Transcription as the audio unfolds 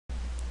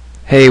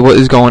Hey, what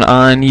is going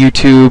on,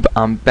 YouTube?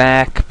 I'm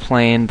back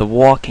playing The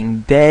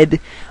Walking Dead.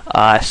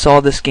 I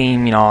saw this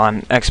game,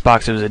 on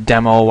Xbox. It was a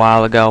demo a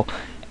while ago,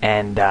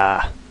 and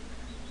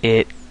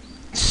it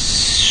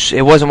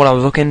wasn't what I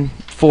was looking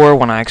for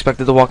when I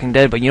expected The Walking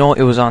Dead. But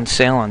it was on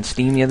sale on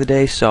Steam the other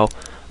day, so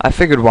I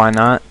figured why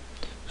not.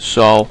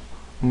 So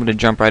I'm gonna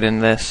jump right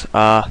into this.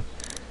 The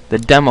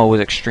demo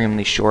was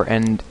extremely short,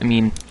 and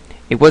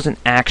it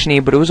wasn't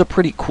actiony, but it was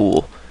pretty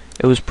cool.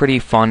 It was pretty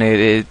fun.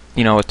 It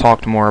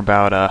talked more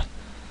about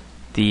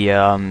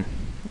it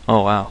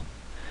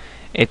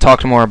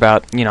talked more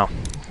about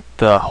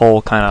the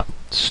whole kind of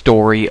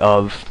story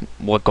of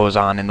what goes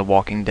on in The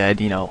Walking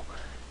Dead.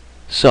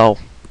 So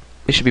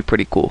it should be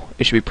pretty cool.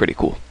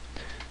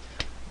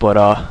 But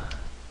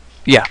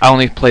yeah, I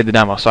only played the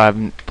demo, so I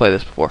haven't played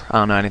this before. I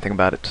don't know anything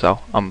about it,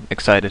 so I'm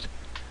excited.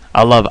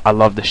 I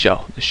love the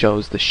show. The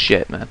show's the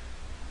shit, man.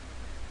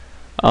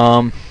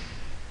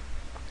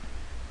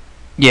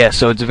 Yeah,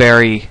 so it's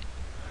very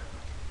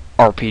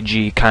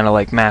RPG, kind of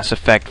like Mass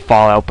Effect,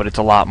 Fallout, but it's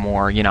a lot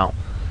more,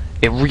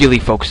 it really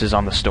focuses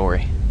on the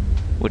story,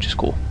 which is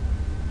cool.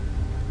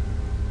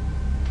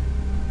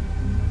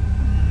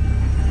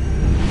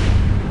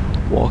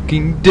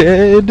 Walking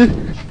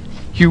Dead,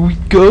 here we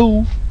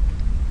go.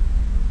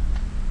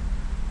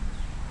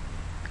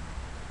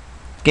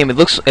 Game, it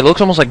looks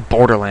almost like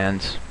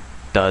Borderlands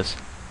does,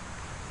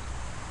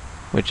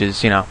 which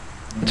is,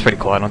 it's pretty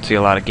cool. I don't see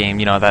a lot of game,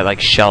 that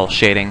like shell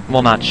shading.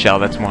 Well, not shell,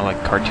 that's more like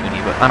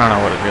cartoony, but I don't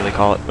know what to really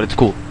call it, but it's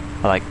cool.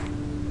 I like.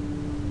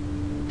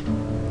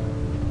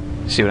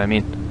 See what I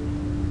mean?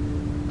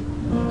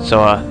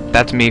 So,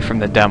 that's me from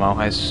the demo.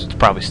 It's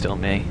probably still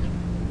me.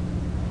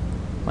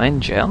 Am I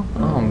in jail?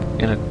 Oh, I'm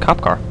in a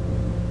cop car.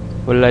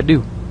 What did I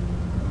do?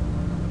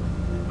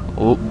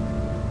 Oh.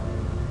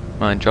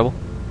 Am I in trouble?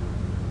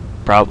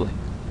 Probably.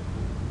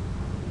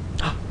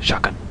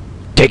 Shotgun.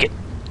 Take it.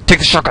 Take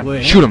the shotgun.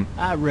 Well, shoot him.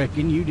 I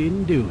reckon you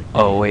didn't do it.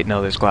 Oh wait,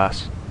 no, there's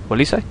glass. What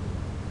did he say?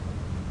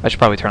 I should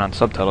probably turn on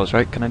subtitles,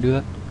 right? Can I do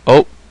that?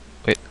 Oh,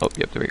 wait. Oh,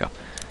 yep. There we go.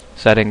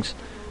 Settings.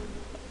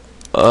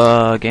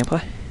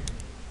 Gameplay.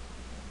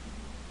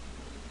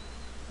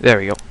 There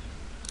we go.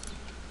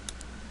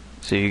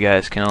 So you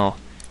guys can all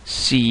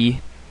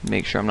see.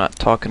 Make sure I'm not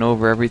talking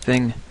over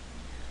everything.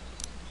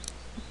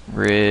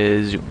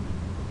 Resume.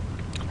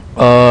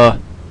 What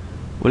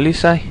did he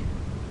say?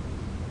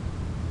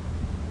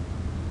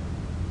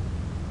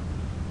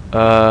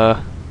 Does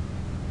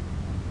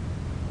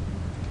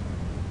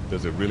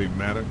it really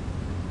matter?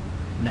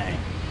 Nah,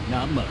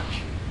 not much.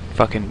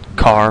 Fucking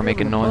car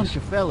making noise. A bunch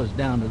of fellas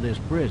down to this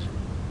prison.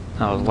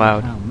 That was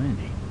loud. How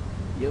many?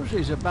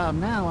 Usually it's about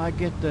now I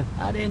get the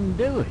I didn't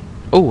do it.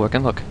 Oh, I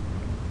can look.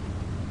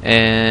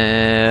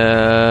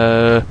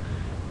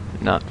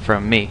 Not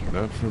from me.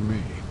 Not from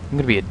me. I'm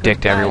gonna be a dick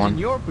to Guys everyone. in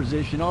your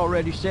position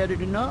already said it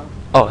enough.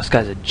 Oh, this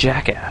guy's a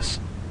jackass.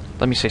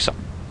 Let me say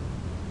something.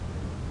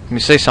 Let me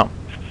say something.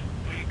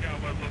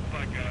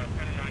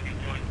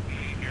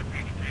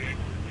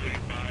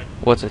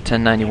 What's a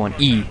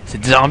 1091E? Is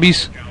it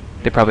zombies?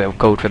 They probably have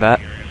code for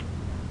that.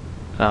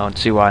 I don't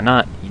see why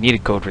not. You need a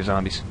code for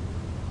zombies.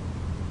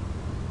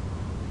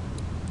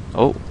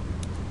 Oh.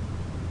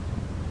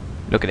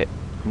 Look at it.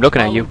 I'm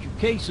looking at you. Your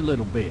case a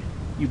little bit.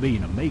 You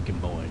being a making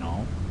boy and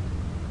all.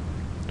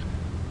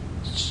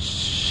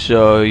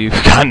 So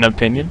you've got an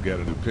opinion? You got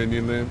an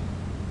opinion then?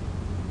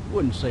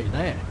 Wouldn't say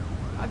that.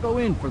 I go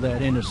in for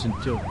that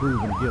innocent till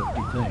proven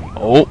guilty thing.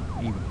 Oh.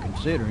 Even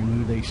considering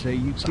who they say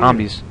you killed.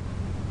 Zombies.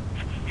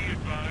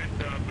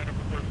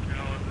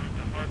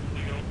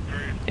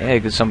 Yeah,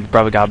 because somebody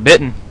probably got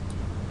bitten.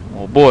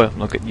 Oh boy,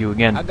 look at you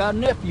again. I got a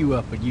nephew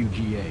up at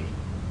UGA.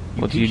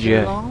 What's teach UGA?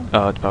 it along?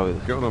 Oh, it's probably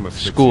Going on my the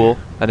sixth school.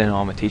 year. I didn't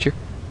know I'm a teacher.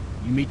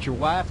 You meet your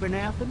wife in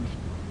Athens?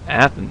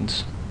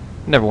 Athens?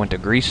 Never went to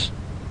Greece.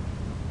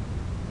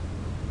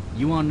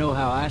 You want to know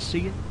how I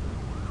see it?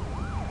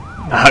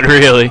 Not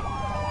really.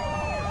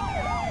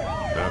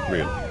 Not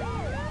really.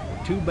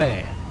 Too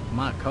bad.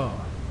 My car.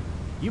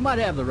 You might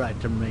have the right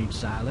to remain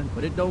silent,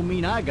 but it don't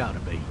mean I gotta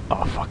be.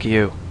 Oh, fuck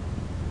you.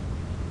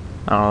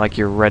 I don't like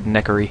your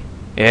redneckery.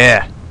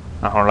 Yeah.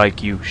 I don't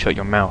like you. Shut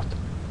your mouth.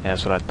 Yeah,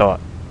 that's what I thought.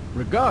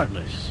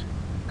 Regardless,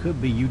 could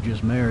be you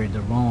just married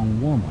the wrong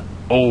woman.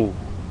 Oh.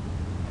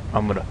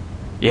 I'm gonna...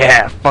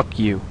 Yeah, fuck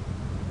you.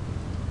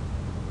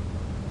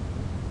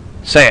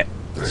 Say it.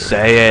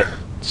 Say it.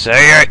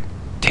 Say it.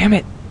 Damn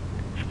it.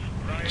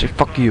 Say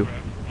fuck you.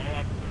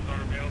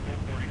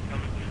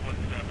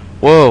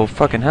 Whoa,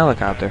 fucking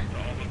helicopter.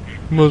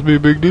 Must be a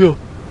big deal.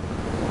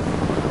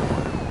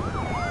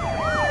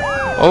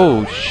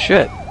 Oh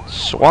shit.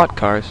 SWAT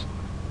cars.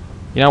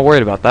 You're not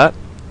worried about that?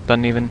 You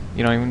don't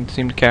even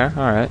seem to care?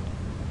 Alright.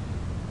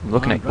 I'm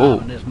looking at...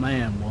 driving this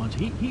man once.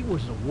 He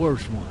was the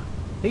worst one.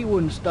 He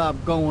wouldn't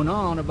stop going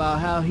on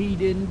about how he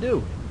didn't do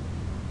it.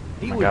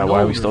 He Oh my was god, an why are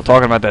we older still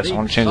talking about this? I big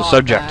want to change the soft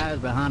subject. eyes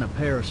behind a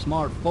pair of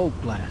smart folk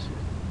glasses.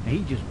 And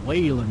he just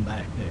wailing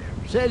back there.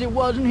 Says it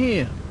wasn't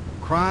him.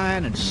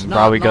 Crying and snotting.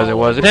 Probably because it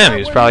wasn't him. He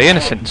was probably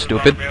innocent and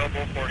stupid.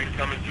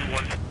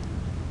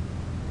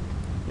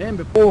 Then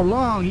before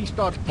long, he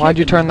starts. Why'd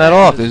you kicking turn his that back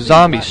off? to the There's seat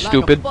zombies, like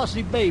stupid. a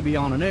fussy baby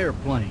on an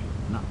airplane.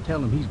 And I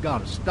tell him he's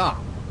got to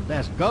stop. But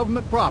that's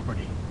government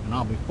property, and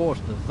I'll be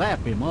forced to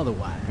zap him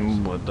otherwise.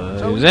 What the?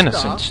 So He was he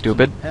innocent, stops,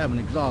 stupid. and having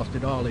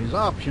exhausted all his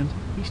options,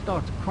 he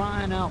starts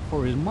crying out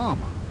for his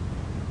mama.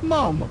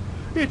 Mama,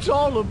 it's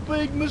all a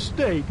big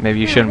mistake. Maybe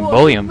you It shouldn't wasn't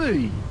bully him.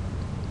 me.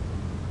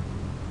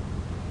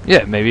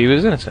 Yeah, maybe he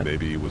was innocent.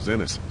 Maybe he was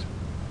innocent.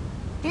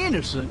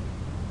 Innocent?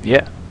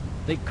 Yeah.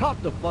 They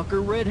caught the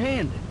fucker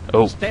red-handed.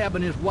 Oh.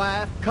 Stabbing his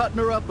wife, cutting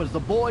her up as the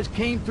boys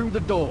came through the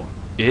door.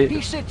 Yeah.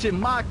 He sits in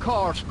my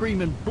car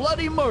screaming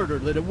bloody murder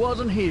that it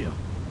wasn't him.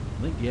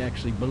 I think he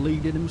actually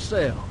believed it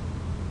himself.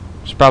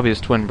 It's probably his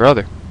twin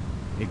brother.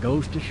 It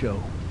goes to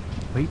show,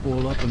 people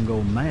will up and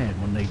go mad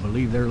when they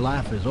believe their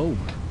life is over.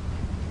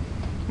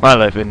 My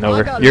life isn't Well, I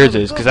over. got Yours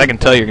another is, because good I can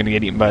one tell for you're going to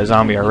get eaten by a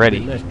zombie It'll be already.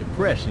 less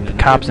depressing and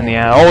a Cops bit in the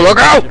more eye. Oh, look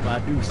out! if I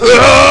do say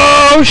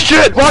Oh,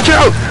 shit! Watch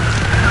out!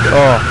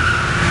 Oh,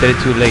 did it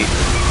too late.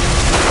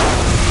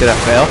 Did I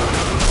fail?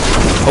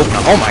 Oh, no.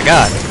 Oh my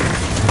god.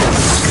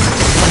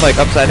 I'm like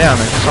upside down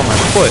and just on my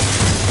foot.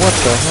 What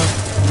the hell?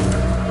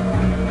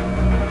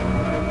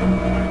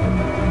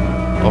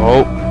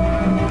 Oh.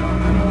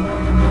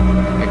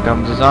 Here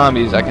comes the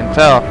zombies, I can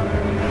tell.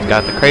 It's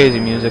got the crazy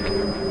music.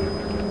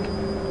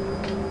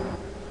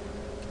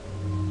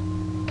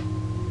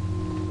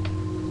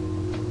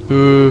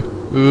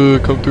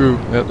 Come through.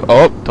 Yep.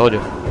 Oh, told you.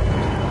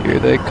 Here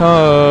they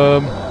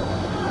come.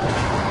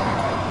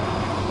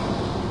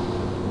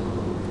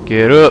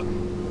 Get up.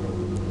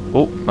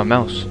 Oh, my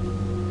mouse.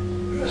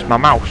 It's my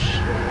mouse.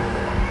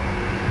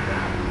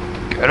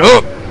 Get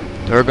up.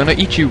 They're gonna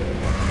eat you.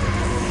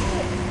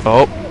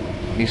 Oh,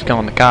 he's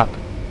killing the cop.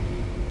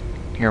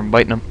 Hear him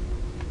biting him.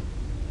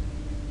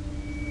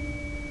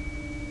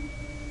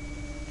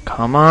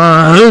 Come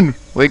on.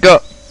 Wake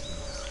up.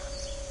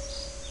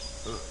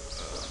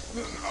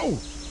 Oh,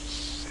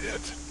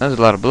 shit. That's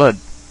a lot of blood.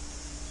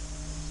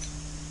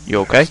 You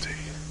okay?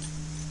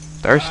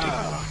 Thirsty.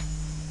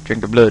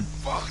 Drink the blood.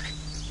 Fuck.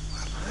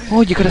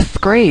 Oh, you got a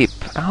scrape.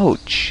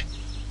 Ouch.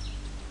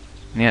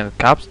 Yeah, the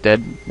cop's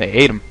dead. They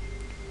ate him.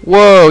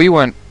 Whoa, you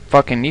went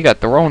fucking... You got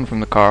thrown from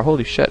the car.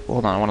 Holy shit.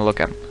 Hold on, I want to look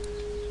at him.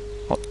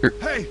 Oh,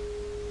 Hey!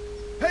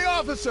 Hey,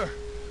 officer!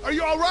 Are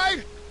you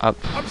alright? I'm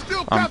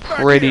still I'm cuffed back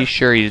pretty here.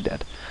 sure he's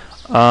dead.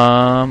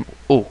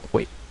 Oh,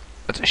 wait.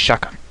 That's a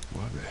shotgun.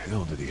 Why the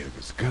hell did he have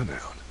his gun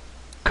out?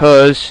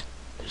 'Cause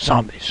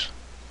zombies.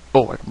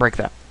 Oh, I can break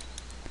that.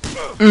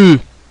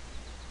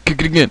 Kick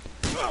it again.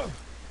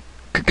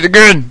 Kick it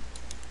again.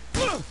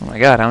 Oh my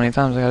god, how many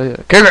times I gotta do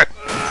that? Kick it!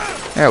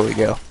 There we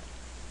go.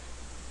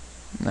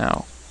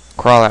 Now,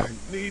 crawl out.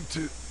 I need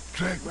to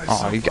drag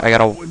myself I out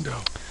gotta... the window.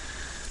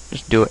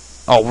 Just do it.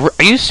 Oh,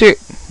 are you serious?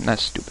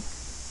 That's stupid.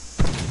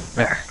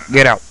 There,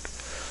 get out.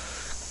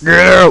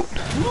 Get out!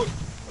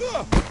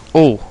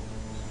 Oh.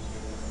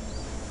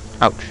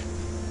 Ouch.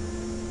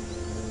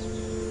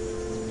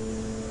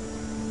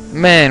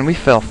 Man, we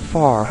fell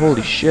far.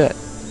 Holy shit.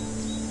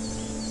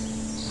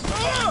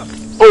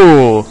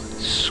 Oh!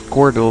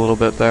 Squirted a little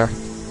bit there.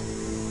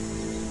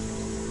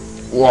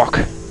 Walk.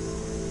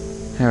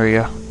 There we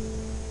go.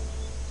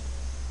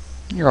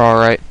 You're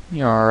alright.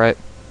 You're alright.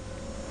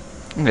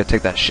 I'm gonna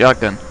take that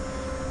shotgun.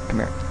 Come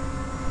here.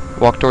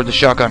 Walk towards the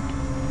shotgun.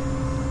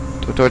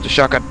 Towards the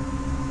shotgun.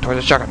 Towards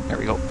the shotgun. There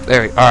we go.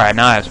 There we go. Alright,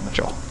 now I have some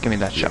control. Give me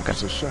that shotgun.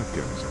 It's a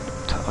shotgun.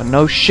 Oh,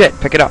 no shit.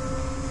 Pick it up.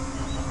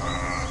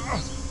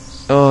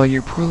 Oh,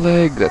 your poor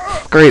leg.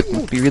 That scrape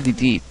must be really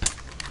deep.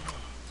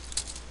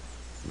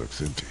 Looks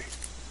empty.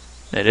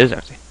 It is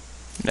empty.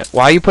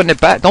 Why are you putting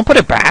it back? Don't put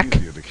it back.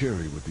 Easier to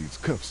carry with these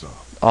cuffs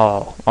off.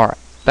 Oh, alright.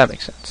 That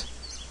makes sense.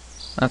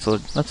 That's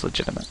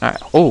legitimate.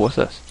 Alright. Oh, what's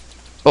this?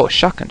 Oh, a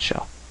shotgun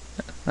shell.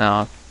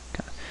 No,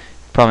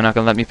 probably not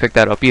gonna let me pick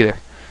that up either.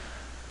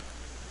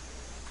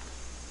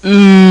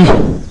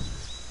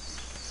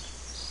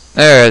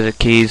 There's the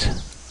keys.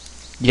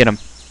 Get them.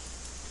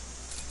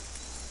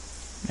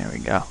 There we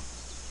go.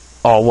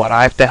 Oh, what?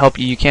 I have to help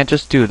you? You can't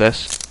just do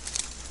this.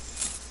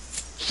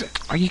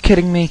 Are you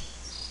kidding me?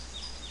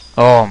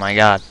 Oh my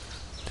god.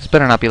 This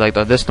better not be like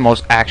that. This is the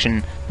most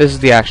action. This is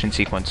the action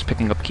sequence.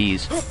 Picking up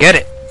keys. Get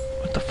it!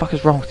 What the fuck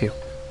is wrong with you?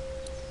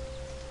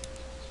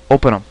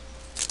 Open them.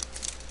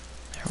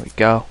 There we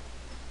go.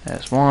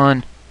 There's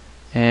one.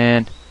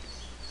 And...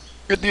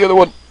 get the other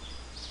one.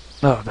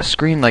 Oh, the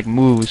screen like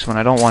moves when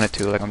I don't want it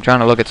to. Like I'm trying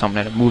to look at something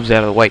and it moves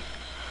out of the way.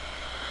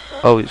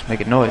 Oh, he's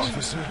making noise.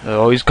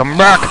 Oh, he's coming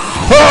back.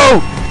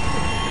 Oh!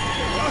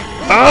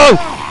 Oh!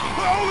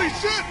 Holy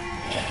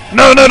shit!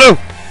 No, no, no!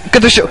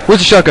 Get the where's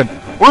the shotgun?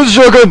 Where's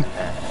the shotgun?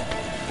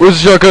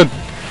 Where's the shotgun?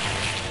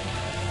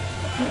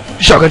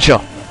 Shotgun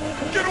shell.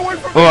 Get away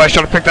from Oh, I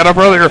should have picked that up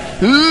earlier.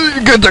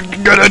 Get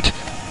it.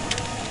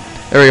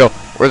 There we go.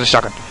 Where's the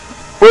shotgun?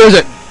 Where is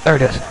it? There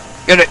it is.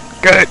 Get it.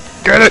 Get it.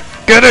 Get it.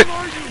 Get it.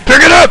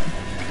 Pick it up.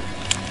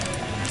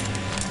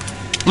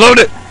 Load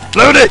it.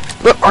 Load it.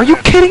 Are you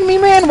kidding me,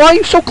 man? Why are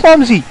you so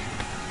clumsy?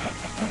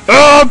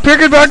 Oh, pick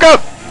it back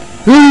up.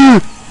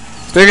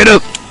 Pick it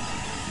up.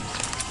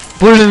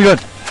 Put it in the gun.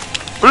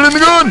 Put it in the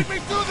gun. me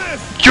do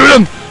this! Shoot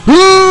him!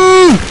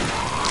 Woo!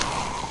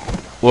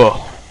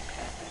 Whoa.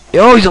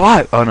 Oh, he's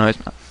alive! Oh, no, he's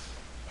not.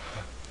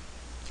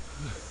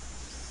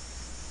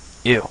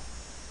 Ew.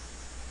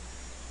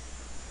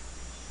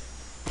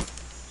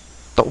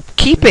 Don't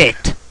keep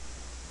it!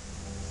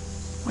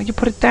 Why'd you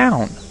put it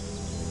down?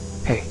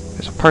 Hey,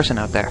 there's a person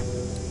out there.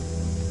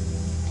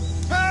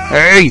 Help!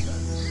 Hey!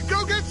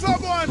 Go get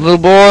someone! Little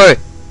boy!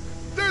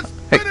 There's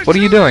Hey, been a what are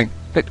you shooting! doing?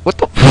 Hey, what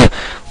the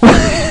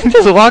He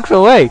just walks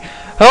away.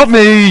 Help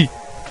me!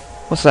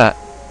 What's that?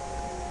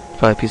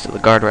 Probably a piece of the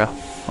guardrail.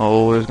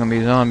 Oh, there's gonna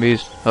be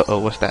zombies. Uh-oh,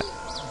 what's that?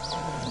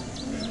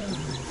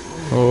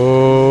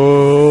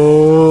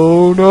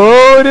 Oh,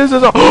 no, it is a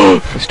zombie.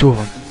 There's two of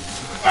them.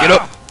 Get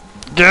up!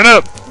 Get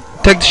up!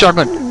 Take the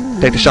shotgun!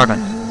 Take the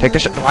shotgun! Take the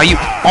shotgun! Why you?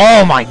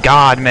 Oh my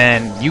god,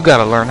 man! You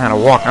gotta learn how to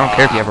walk. I don't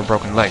care if you have a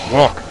broken leg.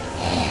 Walk!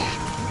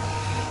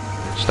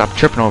 Stop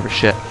tripping over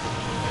shit.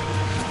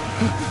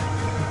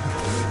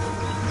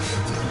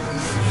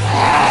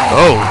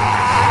 Oh!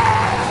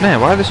 Man,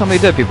 why are there so many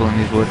dead people in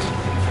these woods?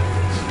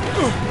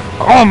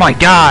 Oh my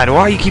god!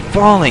 Why do you keep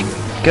falling?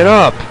 Get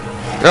up!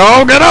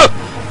 Oh, get up!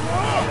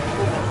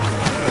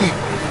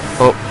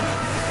 Oh,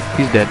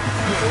 he's dead.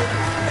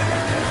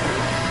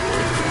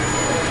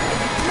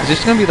 Is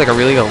this gonna be like a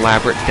really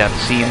elaborate death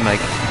scene?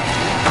 Like,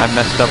 I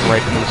messed up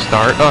right from the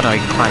start. Oh no, he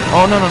can climb.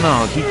 Oh no, no,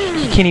 no.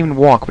 He can't even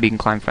walk, but he can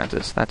climb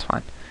fences. That's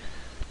fine.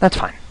 That's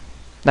fine.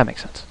 That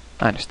makes sense.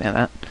 I understand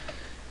that.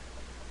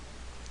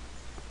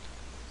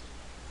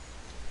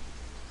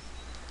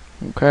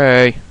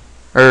 Okay.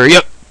 Hurry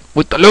up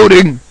with the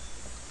loading.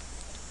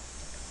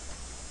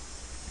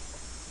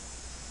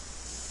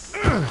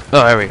 Oh,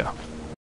 there we go.